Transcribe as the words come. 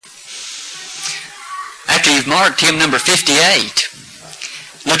you've marked hymn number 58.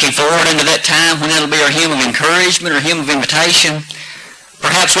 Looking forward into that time when it'll be our hymn of encouragement or hymn of invitation.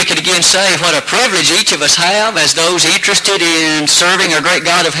 Perhaps we could again say what a privilege each of us have as those interested in serving our great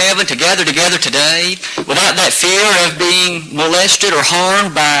God of heaven to gather together today without that fear of being molested or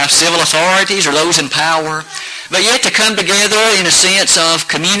harmed by civil authorities or those in power, but yet to come together in a sense of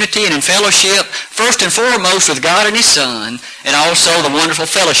community and in fellowship, first and foremost with God and His Son, and also the wonderful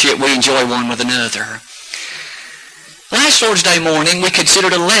fellowship we enjoy one with another. Last Lord's Day morning, we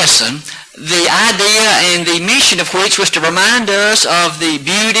considered a lesson, the idea and the mission of which was to remind us of the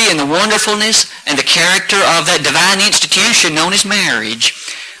beauty and the wonderfulness and the character of that divine institution known as marriage.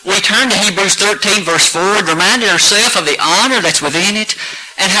 We turned to Hebrews 13, verse 4, and reminded ourselves of the honor that's within it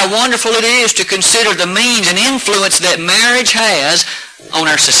and how wonderful it is to consider the means and influence that marriage has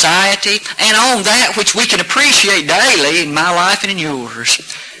on our society and on that which we can appreciate daily in my life and in yours.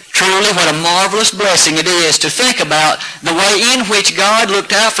 Truly, what a marvelous blessing it is to think about the way in which God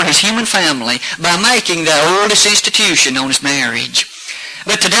looked out for His human family by making the oldest institution known as marriage.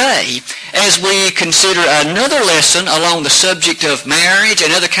 But today, as we consider another lesson along the subject of marriage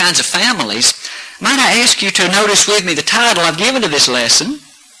and other kinds of families, might I ask you to notice with me the title I've given to this lesson?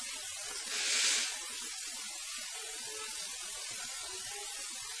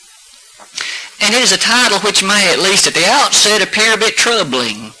 And it is a title which may, at least at the outset, appear a bit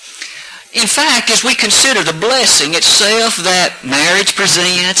troubling. In fact, as we consider the blessing itself that marriage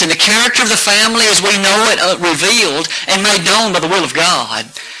presents and the character of the family as we know it revealed and made known by the will of God,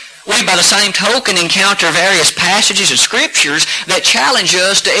 we by the same token encounter various passages of Scriptures that challenge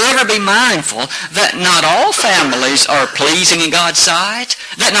us to ever be mindful that not all families are pleasing in God's sight,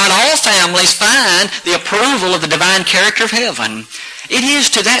 that not all families find the approval of the divine character of heaven. It is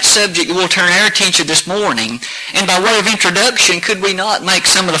to that subject that we'll turn our attention this morning, and by way of introduction, could we not make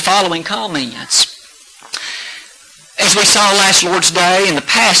some of the following comments? As we saw last Lord's Day in the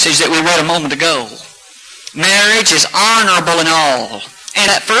passage that we read a moment ago, marriage is honorable in all. And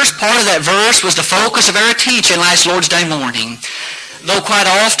that first part of that verse was the focus of our attention last Lord's Day morning. Though quite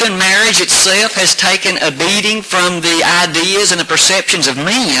often marriage itself has taken a beating from the ideas and the perceptions of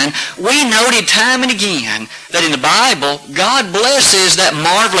men, we noted time and again that in the Bible, God blesses that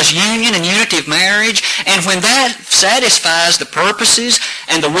marvelous union and unity of marriage, and when that satisfies the purposes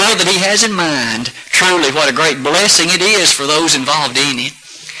and the will that He has in mind, truly what a great blessing it is for those involved in it.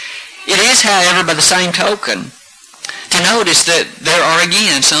 It is, however, by the same token, to notice that there are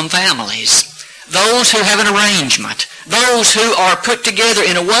again some families, those who have an arrangement, those who are put together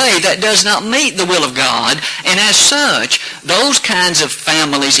in a way that does not meet the will of God, and as such, those kinds of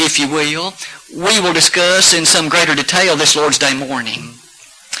families, if you will, we will discuss in some greater detail this Lord's Day morning.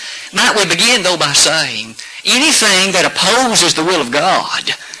 Might we begin, though, by saying, anything that opposes the will of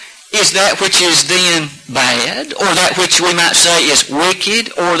God is that which is then bad, or that which we might say is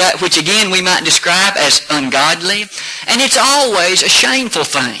wicked, or that which again we might describe as ungodly, and it's always a shameful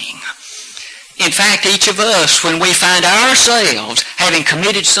thing. In fact, each of us, when we find ourselves having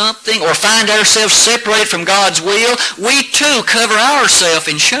committed something or find ourselves separated from God's will, we too cover ourselves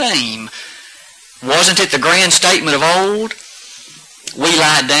in shame. Wasn't it the grand statement of old? We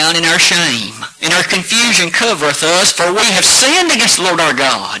lie down in our shame, and our confusion covereth us, for we have sinned against the Lord our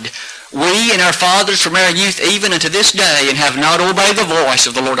God. We and our fathers from our youth even unto this day, and have not obeyed the voice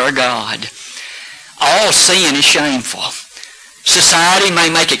of the Lord our God. All sin is shameful. Society may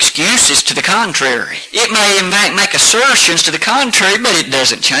make excuses to the contrary. It may in fact make assertions to the contrary, but it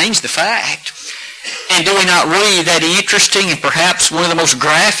doesn't change the fact. And do we not read that interesting and perhaps one of the most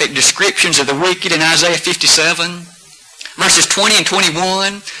graphic descriptions of the wicked in Isaiah 57? Verses 20 and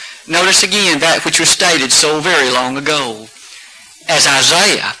 21, notice again that which was stated so very long ago. As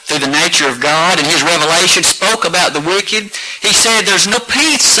Isaiah, through the nature of God and his revelation, spoke about the wicked, he said, "There's no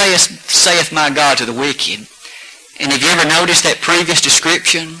peace, saith my God, to the wicked." And have you ever noticed that previous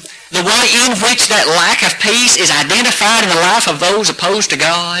description? The way in which that lack of peace is identified in the life of those opposed to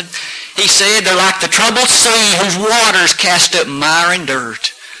God. He said, they're like the troubled sea whose waters cast up mire and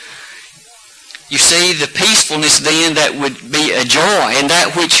dirt. You see, the peacefulness then that would be a joy and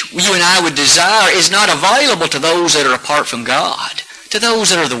that which you and I would desire is not available to those that are apart from God, to those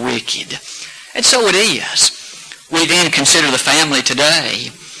that are the wicked. And so it is. We then consider the family today.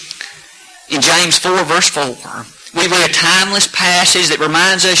 In James 4, verse 4, we read a timeless passage that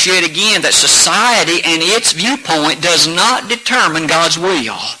reminds us yet again that society and its viewpoint does not determine God's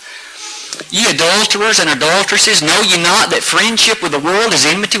will. Ye adulterers and adulteresses, know ye not that friendship with the world is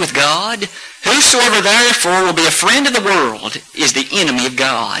enmity with God? Whosoever therefore will be a friend of the world is the enemy of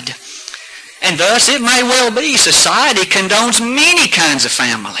God. And thus it may well be society condones many kinds of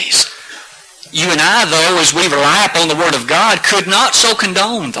families. You and I, though, as we rely upon the Word of God, could not so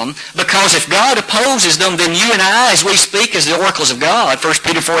condone them, because if God opposes them, then you and I, as we speak as the oracles of God, 1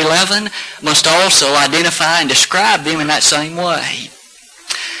 Peter 4:11, must also identify and describe them in that same way.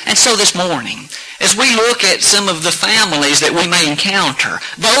 And so this morning, as we look at some of the families that we may encounter,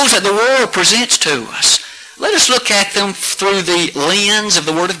 those that the world presents to us, let us look at them through the lens of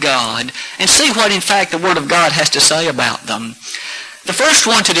the Word of God and see what, in fact, the Word of God has to say about them. The first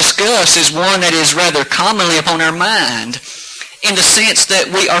one to discuss is one that is rather commonly upon our mind in the sense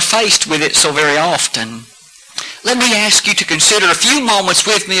that we are faced with it so very often. Let me ask you to consider a few moments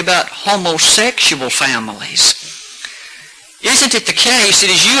with me about homosexual families. Isn't it the case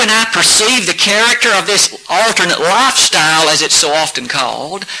that as you and I perceive the character of this alternate lifestyle, as it's so often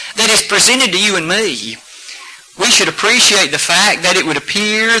called, that is presented to you and me, we should appreciate the fact that it would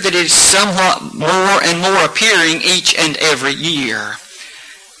appear that it is somewhat more and more appearing each and every year.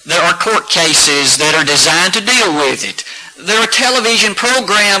 There are court cases that are designed to deal with it. There are television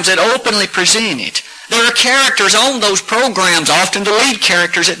programs that openly present it. There are characters on those programs, often the lead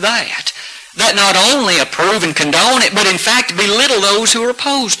characters at that not only approve and condone it, but in fact belittle those who are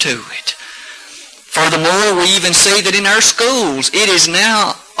opposed to it. Furthermore, we even see that in our schools, it is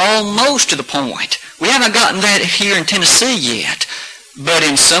now almost to the point. We haven't gotten that here in Tennessee yet, but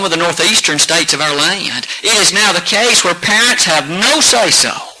in some of the northeastern states of our land, it is now the case where parents have no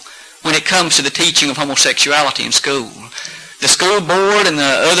say-so when it comes to the teaching of homosexuality in school. The school board and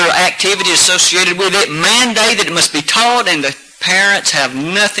the other activities associated with it mandate that it must be taught, and the parents have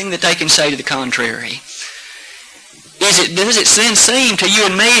nothing that they can say to the contrary. Does it then seem to you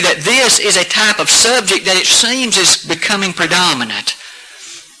and me that this is a type of subject that it seems is becoming predominant?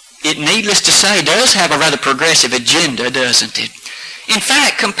 It, needless to say, does have a rather progressive agenda, doesn't it? In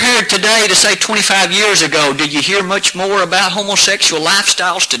fact, compared today to, say, 25 years ago, do you hear much more about homosexual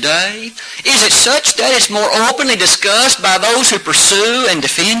lifestyles today? Is it such that it's more openly discussed by those who pursue and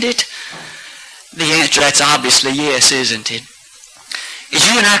defend it? The answer to that's obviously yes, isn't it? As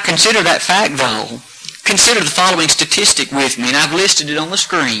you and I consider that fact, though, consider the following statistic with me, and I've listed it on the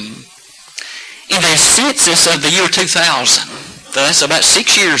screen. In the census of the year 2000, thus about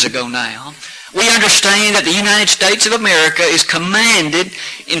 6 years ago now, we understand that the United States of America is commanded,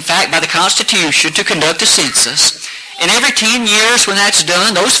 in fact, by the Constitution to conduct a census. And every 10 years when that's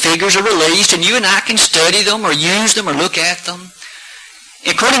done, those figures are released, and you and I can study them or use them or look at them.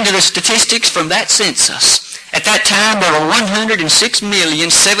 According to the statistics from that census, at that time there were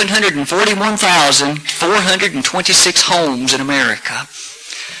 106,741,426 homes in America.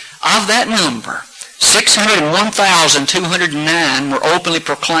 Of that number, 601,209 were openly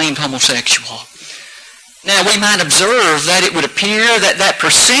proclaimed homosexual. Now, we might observe that it would appear that that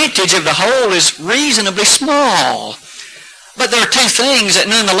percentage of the whole is reasonably small. But there are two things that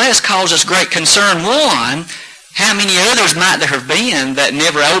nonetheless cause us great concern. One, how many others might there have been that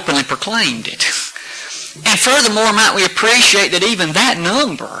never openly proclaimed it? And furthermore, might we appreciate that even that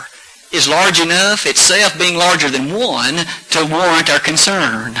number is large enough, itself being larger than one, to warrant our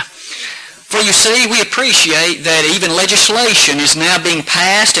concern. For you see, we appreciate that even legislation is now being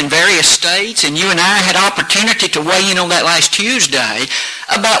passed in various states, and you and I had opportunity to weigh in on that last Tuesday,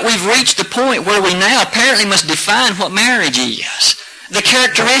 about we've reached the point where we now apparently must define what marriage is, the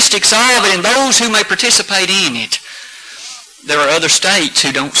characteristics of it, and those who may participate in it. There are other states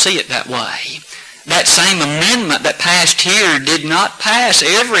who don't see it that way. That same amendment that passed here did not pass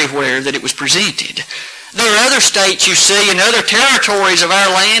everywhere that it was presented. There are other states, you see, and other territories of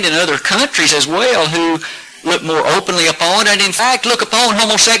our land and other countries as well who look more openly upon and in fact look upon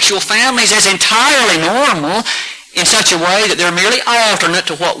homosexual families as entirely normal in such a way that they're merely alternate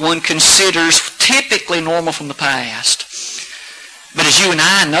to what one considers typically normal from the past. But as you and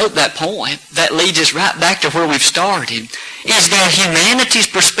I note that point, that leads us right back to where we've started. Is that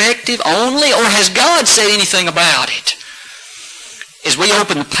humanity's perspective only, or has God said anything about it? As we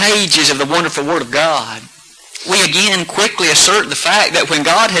open the pages of the wonderful Word of God, we again quickly assert the fact that when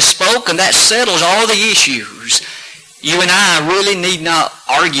God has spoken, that settles all the issues. You and I really need not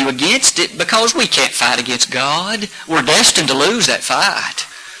argue against it because we can't fight against God. We're destined to lose that fight.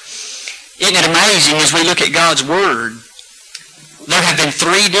 Isn't it amazing as we look at God's Word? There have been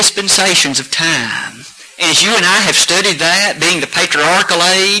 3 dispensations of time. And as you and I have studied that, being the patriarchal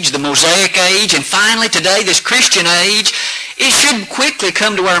age, the Mosaic age, and finally today this Christian age, it should quickly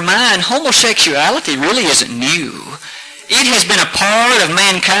come to our mind, homosexuality really isn't new. It has been a part of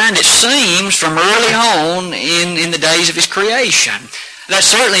mankind, it seems, from early on in the days of His creation. That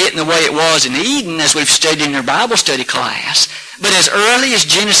certainly isn't the way it was in Eden, as we've studied in our Bible study class. But as early as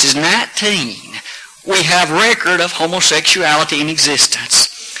Genesis 19, we have record of homosexuality in existence.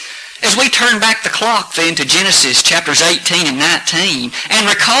 As we turn back the clock then to Genesis chapters 18 and 19 and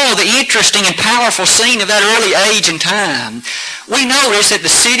recall the interesting and powerful scene of that early age and time, we notice that the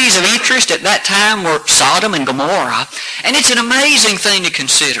cities of interest at that time were Sodom and Gomorrah. And it's an amazing thing to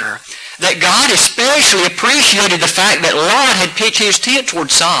consider that God especially appreciated the fact that Lot had pitched his tent toward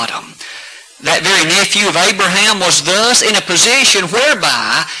Sodom. That very nephew of Abraham was thus in a position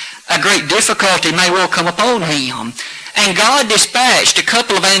whereby a great difficulty may well come upon him. And God dispatched a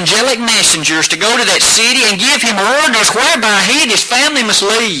couple of angelic messengers to go to that city and give him orders whereby he and his family must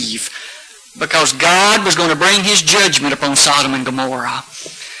leave, because God was going to bring his judgment upon Sodom and Gomorrah.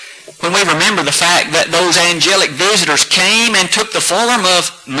 When we remember the fact that those angelic visitors came and took the form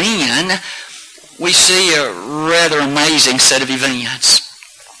of men, we see a rather amazing set of events.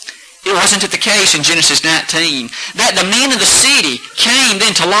 It wasn't it the case in Genesis 19 that the men of the city came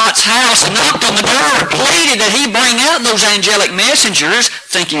then to Lot's house and knocked on the door and pleaded that he bring out those angelic messengers,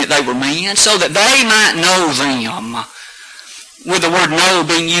 thinking that they were men, so that they might know them? With the word know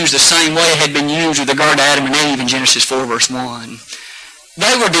being used the same way it had been used with regard to Adam and Eve in Genesis 4 verse 1.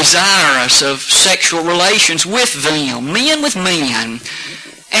 They were desirous of sexual relations with them, men with men.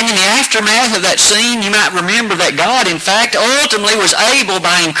 And in the aftermath of that scene, you might remember that God, in fact, ultimately was able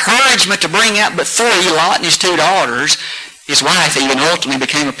by encouragement to bring out but 3, Lot and his 2 daughters. His wife even ultimately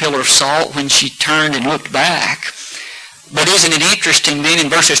became a pillar of salt when she turned and looked back. But isn't it interesting then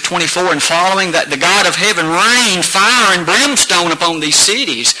in verses 24 and following that the God of heaven rained fire and brimstone upon these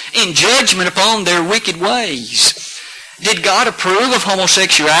cities in judgment upon their wicked ways? Did God approve of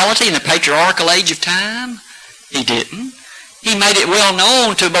homosexuality in the patriarchal age of time? He didn't. He made it well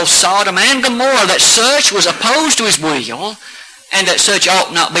known to both Sodom and Gomorrah that such was opposed to his will and that such ought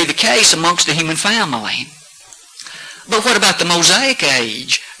not be the case amongst the human family. But what about the Mosaic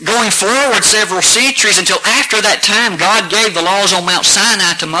age? Going forward several centuries until after that time God gave the laws on Mount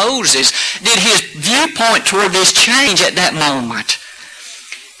Sinai to Moses, did his viewpoint toward this change at that moment?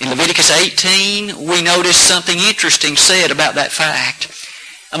 In Leviticus 18, we notice something interesting said about that fact.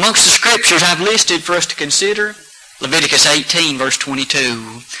 Amongst the scriptures I've listed for us to consider, Leviticus 18, verse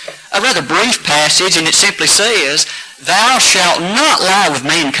 22. A rather brief passage, and it simply says, "Thou shalt not lie with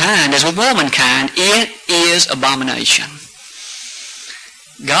mankind as with womankind. It is abomination."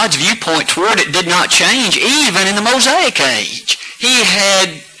 God's viewpoint toward it did not change even in the Mosaic age. He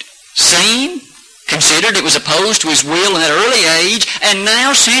had seen, considered it was opposed to his will in that early age, and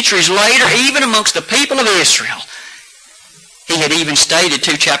now, centuries later, even amongst the people of Israel, he had even stated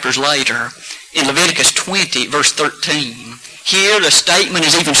 2 chapters later, in Leviticus 20, verse 13. Here the statement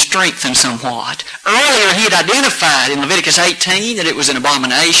is even strengthened somewhat. Earlier he had identified in Leviticus 18 that it was an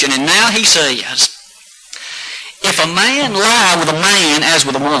abomination, and now he says, "If a man lie with a man as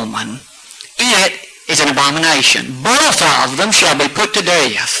with a woman, it is an abomination. Both of them shall be put to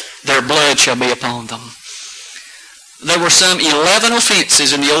death. Their blood shall be upon them." There were some 11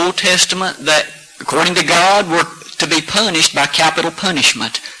 offenses in the Old Testament that, according to God, were to be punished by capital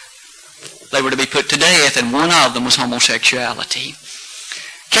punishment. They were to be put to death, and one of them was homosexuality.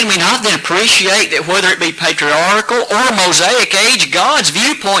 Can we not then appreciate that whether it be patriarchal or Mosaic age, God's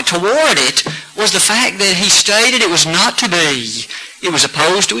viewpoint toward it was the fact that he stated it was not to be. It was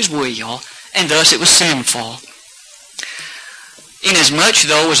opposed to his will, and thus it was sinful. Inasmuch,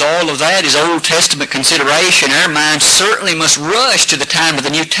 though, as all of that is Old Testament consideration, our minds certainly must rush to the time of the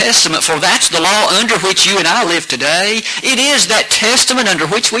New Testament, for that's the law under which you and I live today. It is that testament under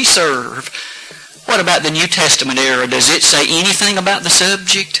which we serve. What about the New Testament era? Does it say anything about the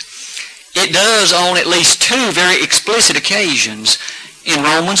subject? It does on at least 2 very explicit occasions. In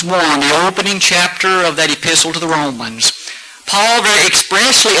Romans 1, the opening chapter of that epistle to the Romans, Paul very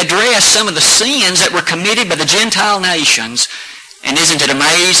expressly addressed some of the sins that were committed by the Gentile nations. And isn't it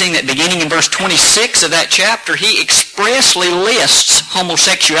amazing that beginning in verse 26 of that chapter, he expressly lists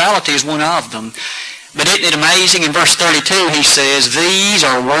homosexuality as one of them. But isn't it amazing in verse 32 he says, "These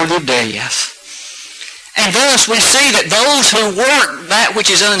are worthy of death." And thus we see that those who work that which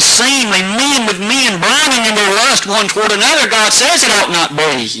is unseemly, men with men, burning in their lust one toward another, God says it ought not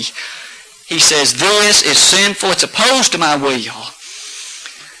be. He says, this is sinful, it's opposed to my will.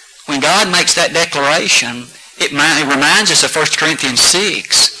 When God makes that declaration, it reminds us of 1 Corinthians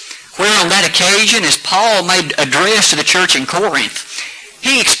 6, where on that occasion, as Paul made address to the church in Corinth,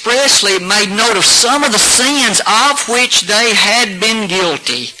 he expressly made note of some of the sins of which they had been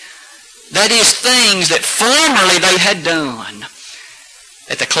guilty. That is, things that formerly they had done.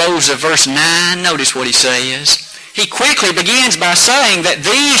 At the close of verse 9, notice what he says. He quickly begins by saying that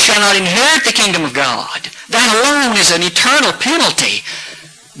these shall not inherit the kingdom of God. That alone is an eternal penalty.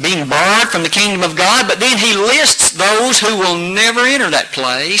 being barred from the kingdom of God, but then he lists those who will never enter that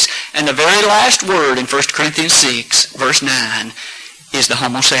place, and the very last word in 1 Corinthians 6, verse 9, is the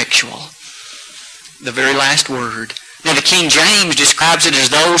homosexual. The very last word. Now the King James describes it as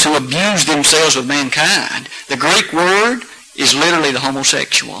those who abuse themselves with mankind. The Greek word is literally the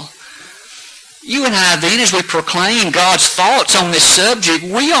homosexual. You and I then, as we proclaim God's thoughts on this subject,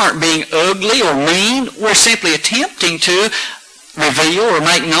 we aren't being ugly or mean. We're simply attempting to reveal or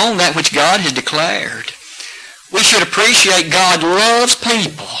make known that which God has declared. We should appreciate God loves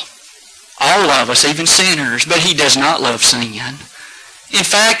people. All of us, even sinners, but he does not love sin. In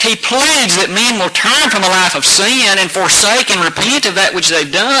fact, he pleads that men will turn from a life of sin and forsake and repent of that which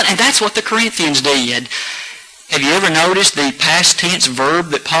they've done, and that's what the Corinthians did. Have you ever noticed the past tense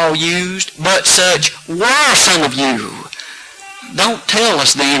verb that Paul used? But such were some of you. Don't tell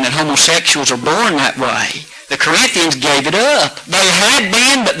us then that homosexuals are born that way. The Corinthians gave it up. They had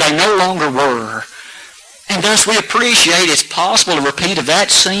been, but they no longer were. And thus we appreciate it's possible to repent of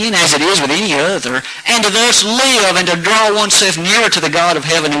that sin as it is with any other, and to thus live and to draw oneself nearer to the God of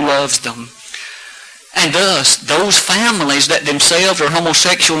heaven who loves them. And thus, those families that themselves are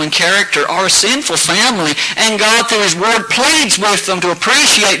homosexual in character are a sinful family, and God through his word pleads with them to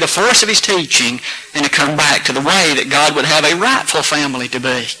appreciate the force of his teaching and to come back to the way that God would have a rightful family to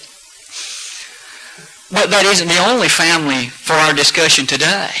be. But that isn't the only family for our discussion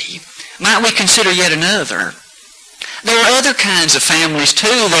today. Might we consider yet another? There are other kinds of families too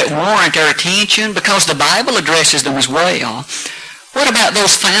that warrant our attention because the Bible addresses them as well. What about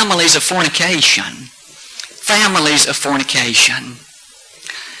those families of fornication? Families of fornication.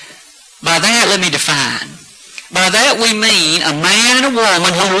 By that, let me define. By that we mean a man and a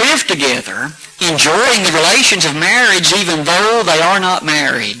woman who live together, enjoying the relations of marriage even though they are not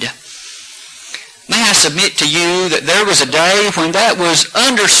married. May I submit to you that there was a day when that was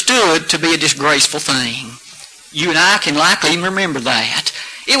understood to be a disgraceful thing. You and I can likely even remember that.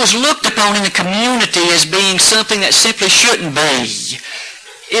 It was looked upon in the community as being something that simply shouldn't be.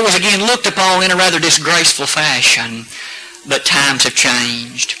 It was again looked upon in a rather disgraceful fashion, but times have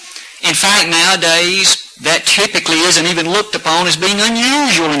changed. In fact, nowadays, that typically isn't even looked upon as being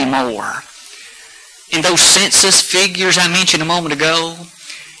unusual anymore. In those census figures I mentioned a moment ago,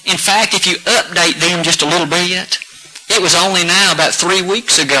 in fact, if you update them just a little bit, it was only now about 3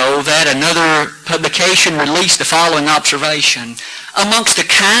 weeks ago that another publication released the following observation. Amongst the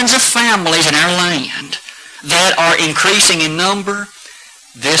kinds of families in our land that are increasing in number,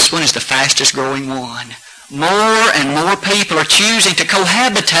 this one is the fastest growing one. More and more people are choosing to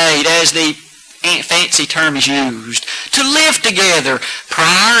cohabitate, as the fancy term is used, to live together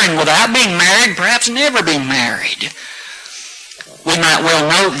prior and without being married, perhaps never being married. We might well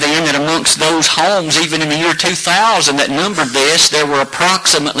note then that amongst those homes, even in the year 2000 that numbered this, there were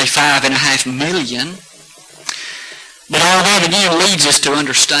approximately 5.5 million. But all that again leads us to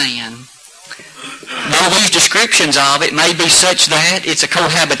understand. Though these descriptions of it may be such that it's a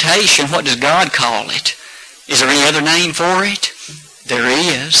cohabitation, what does God call it? Is there any other name for it? There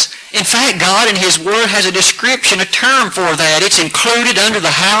is. In fact, God in his word has a description, a term for that. It's included under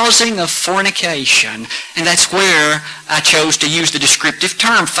the housing of fornication. And that's where I chose to use the descriptive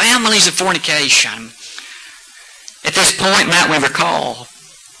term, families of fornication. At this point, might we recall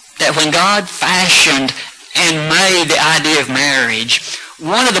that when God fashioned and made the idea of marriage,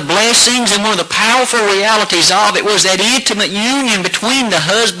 one of the blessings and one of the powerful realities of it was that intimate union between the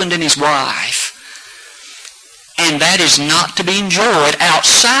husband and his wife. And that is not to be enjoyed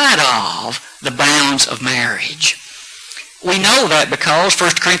outside of the bounds of marriage. We know that because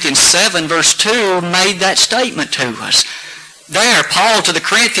 1 Corinthians 7 verse 2 made that statement to us. There, Paul to the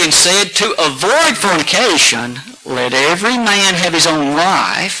Corinthians said, to avoid fornication, let every man have his own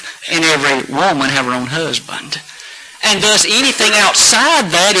wife, and every woman have her own husband. And thus anything outside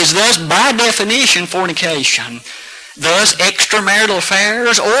that is thus by definition fornication. Thus extramarital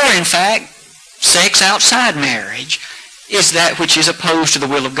affairs, or in fact sex outside marriage, is that which is opposed to the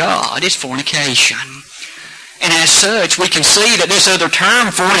will of God. It's fornication. And as such, we can see that this other term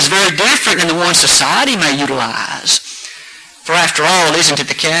for it is very different than the one society may utilize. For after all, isn't it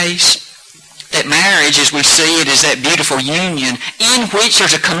the case that marriage, as we see it, is that beautiful union in which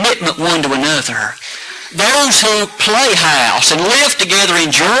there's a commitment one to another? Those who play house and live together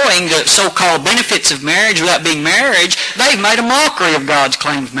enjoying the so-called benefits of marriage without being married, they've made a mockery of God's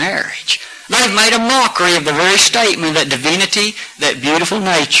claim of marriage. They've made a mockery of the very statement, that divinity, that beautiful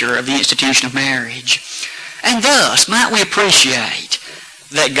nature of the institution of marriage. And thus, might we appreciate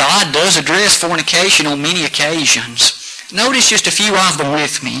that God does address fornication on many occasions. Notice just a few of them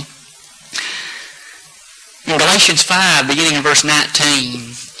with me. In Galatians 5, beginning in verse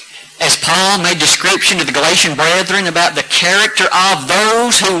 19, as Paul made description to the Galatian brethren about the character of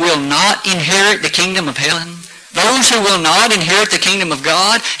those who will not inherit the kingdom of heaven, those who will not inherit the kingdom of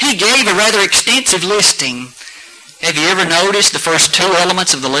God, he gave a rather extensive listing. Have you ever noticed the first two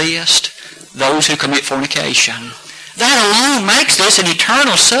elements of the list? Those who commit fornication. That alone makes this an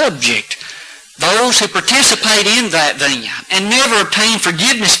eternal subject. Those who participate in that then and never obtain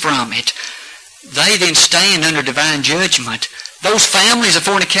forgiveness from it, they then stand under divine judgment. Those families of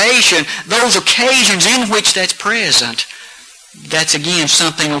fornication, those occasions in which that's present, that's again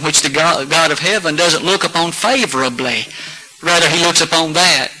something on which the God of heaven doesn't look upon favorably. Rather, he looks upon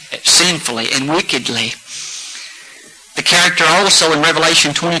that sinfully and wickedly. The character also in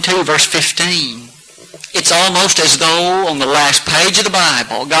Revelation 22, verse 15. It's almost as though on the last page of the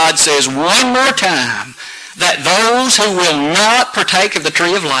Bible, God says one more time that those who will not partake of the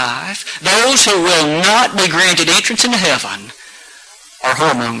tree of life, those who will not be granted entrance into heaven, are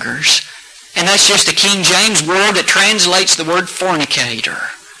whoremongers. And that's just the King James word that translates the word fornicator.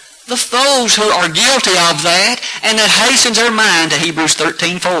 Those who are guilty of that, and that hastens our mind to Hebrews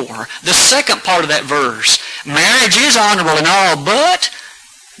 13:4. The second part of that verse. Marriage is honorable in all, but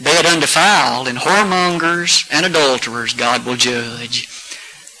dead undefiled, and whoremongers and adulterers God will judge.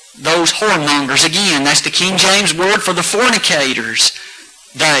 Those whoremongers, again, that's the King James word for the fornicators.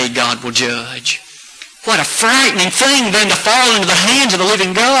 They God will judge. What a frightening thing then to fall into the hands of the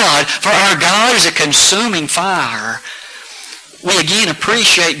living God, for our God is a consuming fire. We again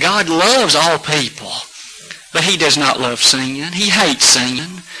appreciate God loves all people, but he does not love sin. He hates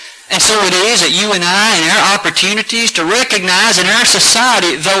sin. And so it is that you and I, in our opportunities to recognize in our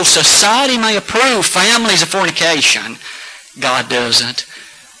society, though society may approve families of fornication, God doesn't.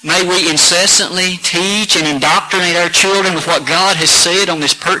 May we incessantly teach and indoctrinate our children with what God has said on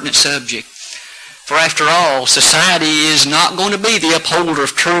this pertinent subject. For after all, society is not going to be the upholder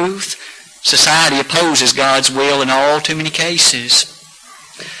of truth. Society opposes God's will in all too many cases.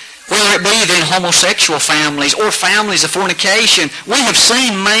 Whether it be then homosexual families or families of fornication, we have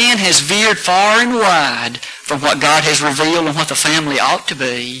seen man has veered far and wide from what God has revealed and what the family ought to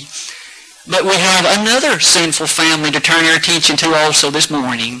be. But we have another sinful family to turn our attention to also this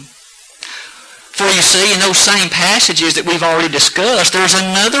morning. For you see, in those same passages that we've already discussed, there's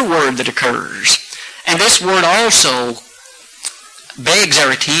another word that occurs. And this word also begs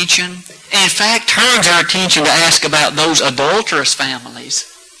our attention, and in fact turns our attention to ask about those adulterous families.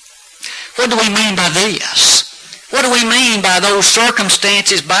 What do we mean by this? What do we mean by those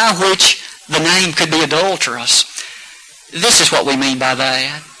circumstances by which the name could be adulterous? This is what we mean by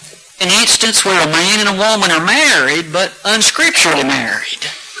that. An instance where a man and a woman are married, but unscripturally married.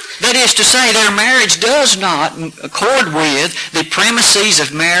 That is to say, their marriage does not accord with the premises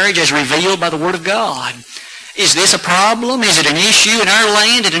of marriage as revealed by the Word of God. Is this a problem? Is it an issue in our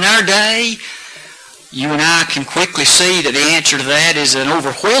land and in our day? You and I can quickly see that the answer to that is an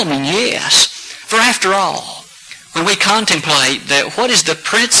overwhelming yes. For after all, when we contemplate that what is the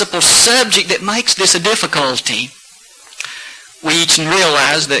principal subject that makes this a difficulty, we each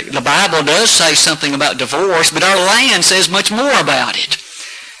realize that the Bible does say something about divorce, but our land says much more about it.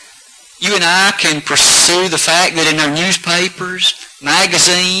 You and I can pursue the fact that in our newspapers,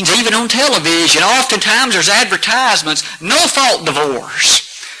 magazines, even on television, oftentimes there's advertisements, no-fault divorce.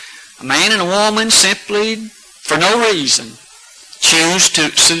 A man and a woman simply, for no reason, choose to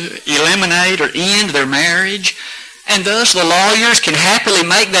eliminate or end their marriage, and thus the lawyers can happily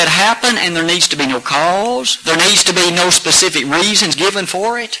make that happen, and there needs to be no cause. There needs to be no specific reasons given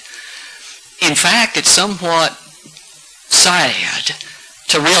for it. In fact, it's somewhat sad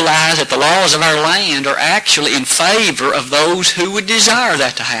to realize that the laws of our land are actually in favor of those who would desire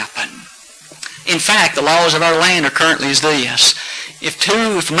that to happen. In fact, the laws of our land are currently as this. If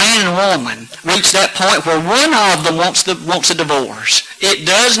a man and a woman reach that point where one of them wants a divorce, it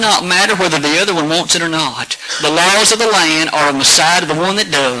does not matter whether the other one wants it or not. The laws of the land are on the side of the one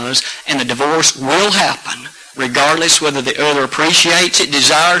that does, and the divorce will happen, regardless whether the other appreciates it,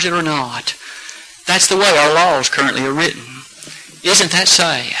 desires it or not. That's the way our laws currently are written. Isn't that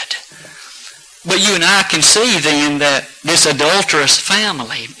sad? But you and I can see then that this adulterous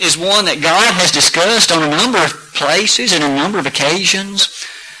family is one that God has discussed on a number of places and a number of occasions.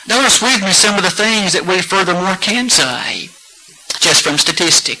 Notice with me some of the things that we furthermore can say, just from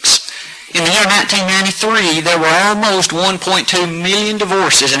statistics. In the year 1993, there were almost 1.2 million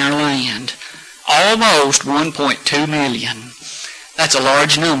divorces in our land. Almost 1.2 million. That's a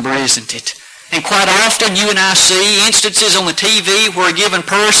large number, isn't it? And quite often you and I see instances on the TV where a given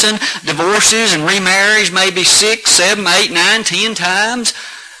person divorces and remarries maybe 6, 7, 8, 9, 10 times.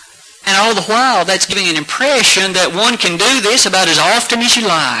 And all the while, that's giving an impression that one can do this about as often as you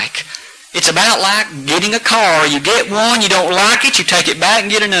like. It's about like getting a car. You get one, you don't like it, you take it back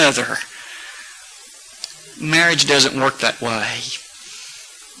and get another. Marriage doesn't work that way.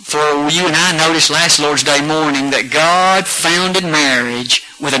 For you and I noticed last Lord's Day morning that God founded marriage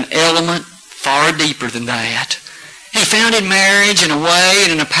with an element far deeper than that. He founded marriage in a way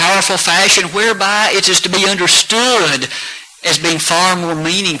and in a powerful fashion whereby it is to be understood as being far more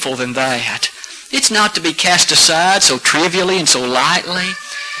meaningful than that. It's not to be cast aside so trivially and so lightly.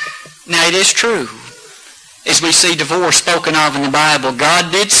 Now, it is true. As we see divorce spoken of in the Bible,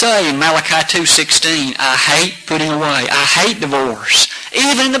 God did say in Malachi 2:16, I hate putting away. I hate divorce.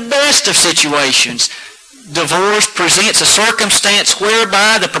 Even in the best of situations, divorce presents a circumstance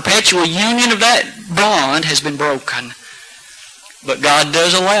whereby the perpetual union of that bond has been broken. But God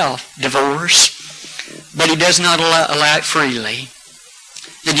does allow divorce, but He does not allow it freely.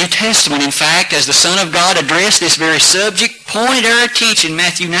 The New Testament, in fact, as the Son of God addressed this very subject, pointed our attention in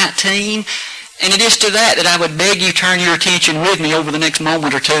Matthew 19, and it is to that I would beg you turn your attention with me over the next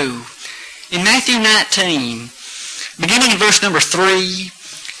moment or two. In Matthew 19, beginning in verse number 3,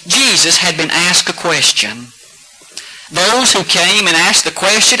 Jesus had been asked a question. Those who came and asked the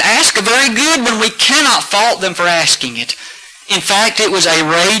question asked a very good one. We cannot fault them for asking it. In fact, it was a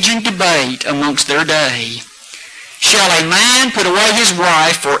raging debate amongst their day. Shall a man put away his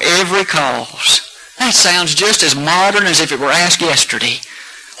wife for every cause? That sounds just as modern as if it were asked yesterday.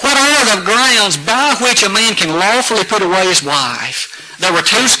 What are the grounds by which a man can lawfully put away his wife? There were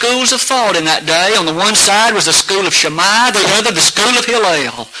two schools of thought in that day. On the one side was the school of Shammai, the other the school of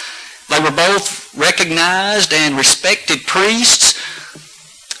Hillel. They were both recognized and respected priests.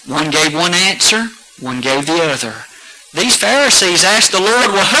 One gave one answer, one gave the other. These Pharisees asked the Lord,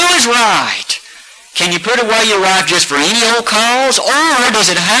 well, who is right? Can you put away your wife just for any old cause, or does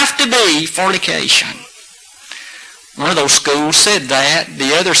it have to be fornication? One of those schools said that.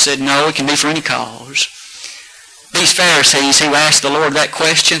 The other said, no, it can be for any cause. These Pharisees who asked the Lord that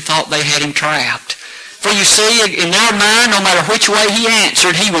question thought they had Him trapped. For you see, in their mind, no matter which way He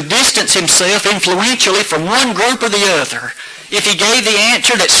answered, He would distance Himself influentially from one group or the other. If He gave the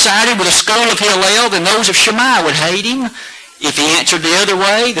answer that sided with the school of Hillel, then those of Shammai would hate Him. If He answered the other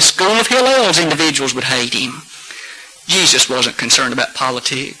way, the school of Hillel's individuals would hate Him. Jesus wasn't concerned about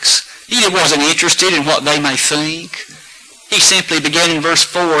politics. He wasn't interested in what they may think. He simply began in verse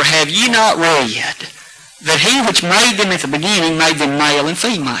 4, have ye not read that He which made them at the beginning made them male and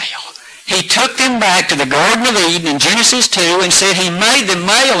female? He took them back to the Garden of Eden in Genesis 2 and said He made them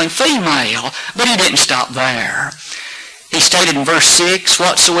male and female, but He didn't stop there. He stated in verse 6,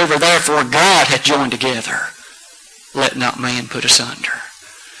 whatsoever therefore God hath joined together, let not man put asunder.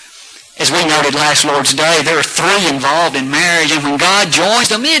 As we noted last Lord's Day, there are three involved in marriage, and when God joins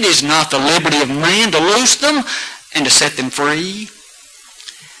them, it is not the liberty of man to loose them and to set them free.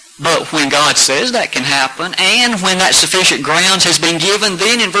 But when God says that can happen, and when that sufficient grounds has been given,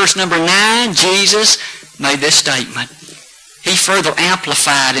 then in verse number 9, Jesus made this statement. He further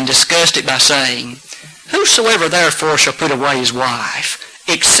amplified and discussed it by saying, whosoever therefore shall put away his wife,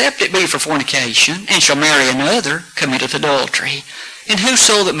 except it be for fornication, and shall marry another, committeth adultery. And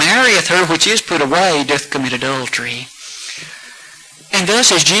whoso that marrieth her which is put away doth commit adultery. And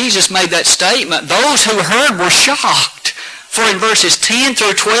thus as Jesus made that statement, those who heard were shocked. For in verses 10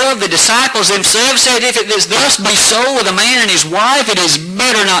 through 12, the disciples themselves said, if it is thus be so with a man and his wife, it is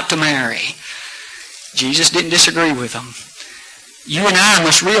better not to marry. Jesus didn't disagree with them. You and I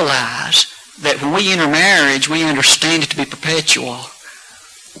must realize that when we enter marriage, we understand it to be perpetual.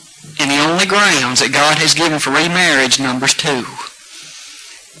 And the only grounds that God has given for remarriage, Numbers 2.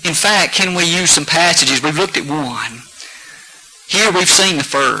 In fact, can we use some passages? We've looked at one. Here we've seen the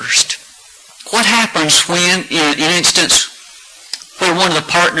first. What happens when, in an instance where one of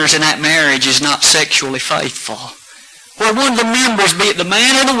the partners in that marriage is not sexually faithful? Where one of the members, be it the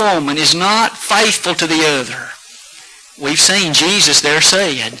man or the woman, is not faithful to the other? We've seen Jesus there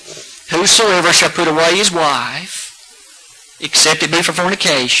said, whosoever shall put away his wife, except it be for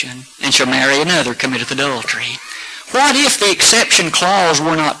fornication, and shall marry another, committeth adultery. What if the exception clause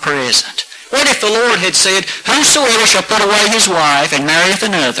were not present? What if the Lord had said, whosoever shall put away his wife and marrieth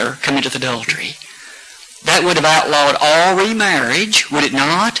another, committeth adultery? That would have outlawed all remarriage, would it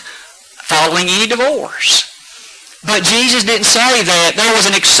not? Following any divorce. But Jesus didn't say that. There was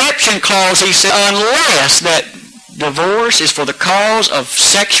an exception clause. He said, unless that divorce is for the cause of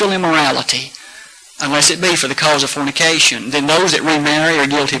sexual immorality, unless it be for the cause of fornication, then those that remarry are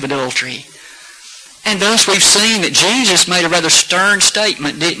guilty of adultery. And thus we've seen that Jesus made a rather stern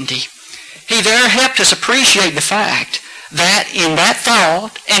statement, didn't he? He there helped us appreciate the fact that in that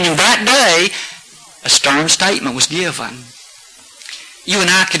thought and in that day, a stern statement was given. You and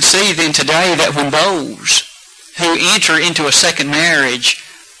I can see then today that when those who enter into a second marriage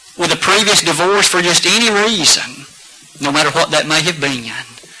with a previous divorce for just any reason, no matter what that may have been,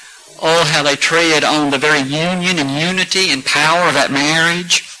 oh, how they tread on the very union and unity and power of that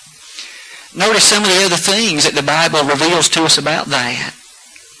marriage. Notice some of the other things that the Bible reveals to us about that.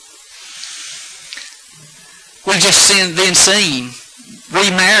 We've just then seen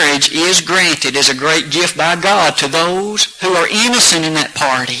remarriage is granted as a great gift by God to those who are innocent in that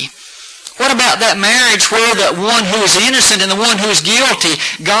party. What about that marriage where the one who is innocent and the one who is guilty,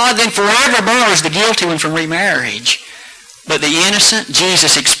 God then forever bars the guilty one from remarriage? But the innocent,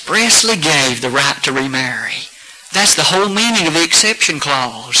 Jesus expressly gave the right to remarry. That's the whole meaning of the exception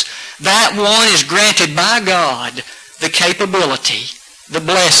clause. That one is granted by God the capability, the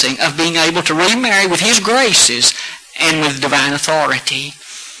blessing of being able to remarry with His graces and with divine authority.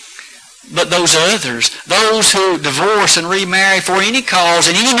 But those others, those who divorce and remarry for any cause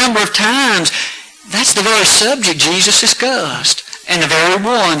and any number of times, that's the very subject Jesus discussed, and the very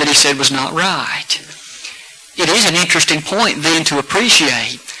one that He said was not right. It is an interesting point then to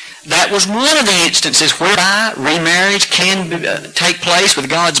appreciate. That was one of the instances whereby remarriage can take place with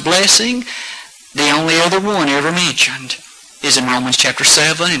God's blessing. The only other one ever mentioned is in Romans chapter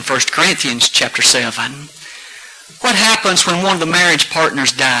 7 and 1 Corinthians chapter 7. What happens when one of the marriage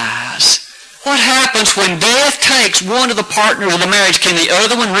partners dies? What happens when death takes one of the partners of the marriage? Can the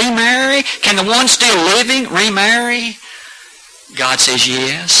other one remarry? Can the one still living remarry? God says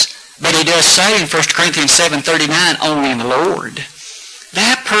yes. But He does say in 1 Corinthians 7:39, only in the Lord.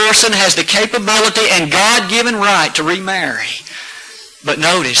 That person has the capability and God-given right to remarry. But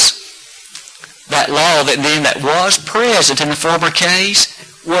notice, that law that was present in the former case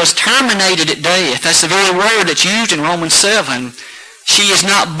was terminated at death. That's the very word that's used in Romans 7. She is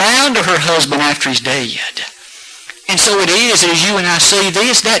not bound to her husband after he's dead. And so it is, as you and I see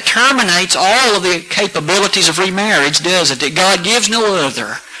this, that terminates all of the capabilities of remarriage, doesn't it? God gives no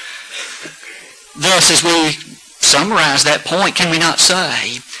other. Thus, as we summarize that point, can we not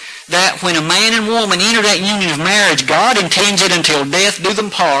say that when a man and woman enter that union of marriage, God intends it until death do them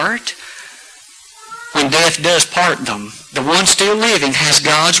part? When death does part them, the one still living has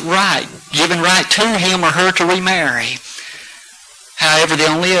God's right, given right to him or her to remarry. However,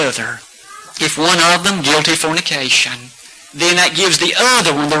 the only other, if one of them guilty of fornication, then that gives the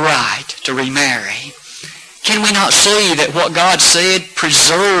other one the right to remarry. Can we not see that what God said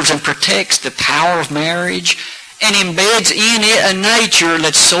preserves and protects the power of marriage and embeds in it a nature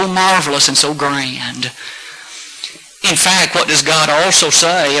that's so marvelous and so grand? In fact, what does God also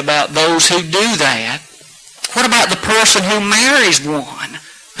say about those who do that? What about the person who marries one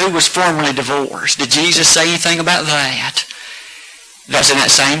who was formerly divorced? Did Jesus say anything about that? That's in that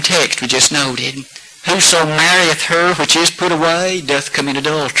same text we just noted. Whoso marrieth her which is put away doth commit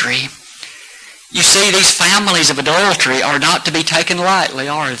adultery. You see, these families of adultery are not to be taken lightly,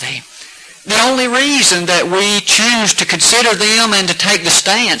 are they? The only reason that we choose to consider them and to take the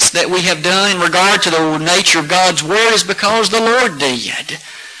stance that we have done in regard to the nature of God's Word is because the Lord did.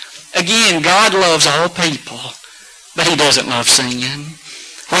 Again, God loves all people, but He doesn't love sin.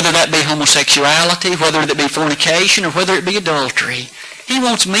 Whether that be homosexuality, whether it be fornication, or whether it be adultery. He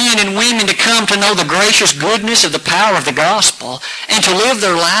wants men and women to come to know the gracious goodness of the power of the gospel and to live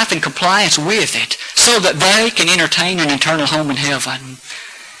their life in compliance with it so that they can entertain an eternal home in heaven.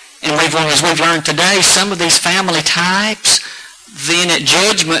 And as we've learned today, some of these family types, then at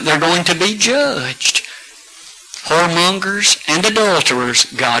judgment they're going to be judged. Whoremongers and adulterers,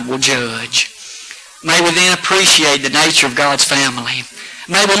 God will judge. May we then appreciate the nature of God's family.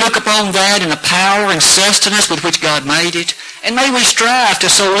 May we look upon that in the power and sustenance with which God made it, and may we strive to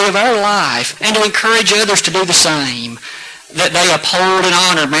so live our life and to encourage others to do the same, that they uphold and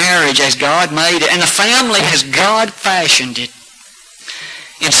honor marriage as God made it, and the family as God fashioned it.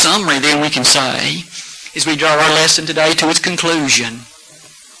 In summary, then, we can say, as we draw our lesson today to its conclusion,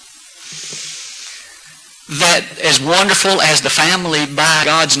 that as wonderful as the family by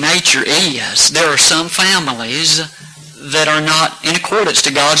God's nature is, there are some families that are not in accordance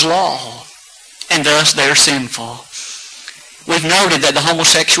to God's law, and thus they are sinful. We've noted that the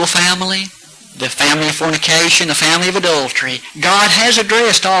homosexual family, the family of fornication, the family of adultery, God has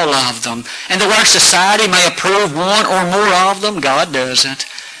addressed all of them. And though our society may approve one or more of them, God doesn't.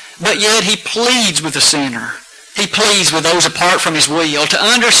 But yet He pleads with the sinner. He pleads with those apart from His will to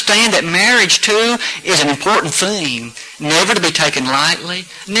understand that marriage, too, is an important thing, never to be taken lightly,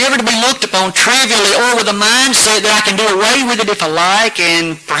 never to be looked upon trivially or with a mindset that I can do away with it if I like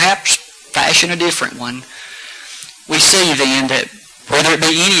and perhaps fashion a different one. We see then that whether it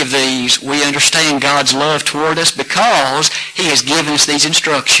be any of these, we understand God's love toward us because He has given us these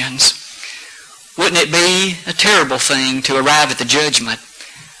instructions. Wouldn't it be a terrible thing to arrive at the judgment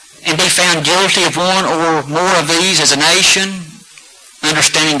and be found guilty of one or more of these as a nation,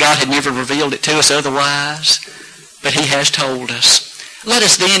 understanding God had never revealed it to us otherwise, but He has told us? Let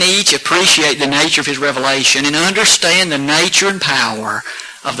us then each appreciate the nature of His revelation and understand the nature and power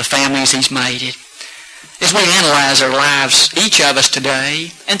of the families He's made it. As we analyze our lives, each of us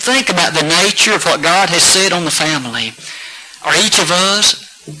today, and think about the nature of what God has said on the family, are each of us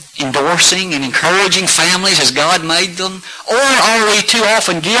endorsing and encouraging families as God made them? Or are we too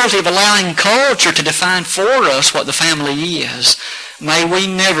often guilty of allowing culture to define for us what the family is? May we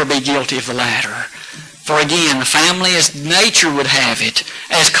never be guilty of the latter. For again, the family as nature would have it,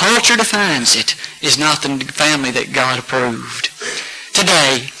 as culture defines it, is not the family that God approved.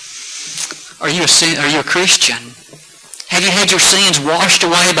 Today, are you a Christian? Have you had your sins washed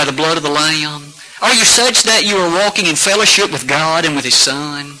away by the blood of the Lamb? Are you such that you are walking in fellowship with God and with His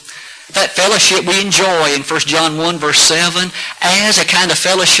Son? That fellowship we enjoy in 1 John 1 verse 7 as a kind of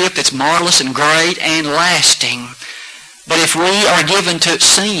fellowship that's marvelous and great and lasting. But if we are given to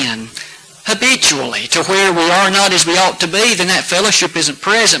sin habitually to where we are not as we ought to be, then that fellowship isn't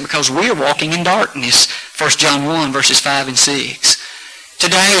present because we're walking in darkness. 1 John 1 verses 5 and 6.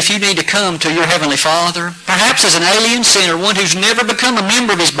 Today, if you need to come to your Heavenly Father, perhaps as an alien sinner, one who's never become a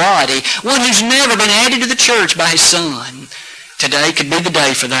member of His body, one who's never been added to the church by His Son, today could be the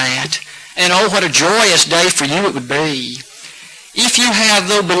day for that. And oh, what a joyous day for you it would be. If you have,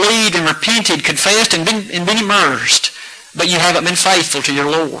 though, believed and repented, confessed, and been immersed, but you haven't been faithful to your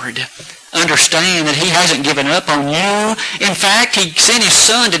Lord, understand that He hasn't given up on you. In fact, He sent His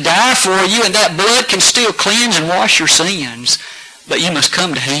Son to die for you, and that blood can still cleanse and wash your sins. But you must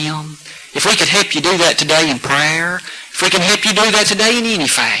come to Him. If we could help you do that today in prayer, if we can help you do that today in any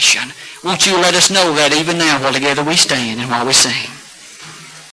fashion, won't you let us know that even now while together we stand and while we sing?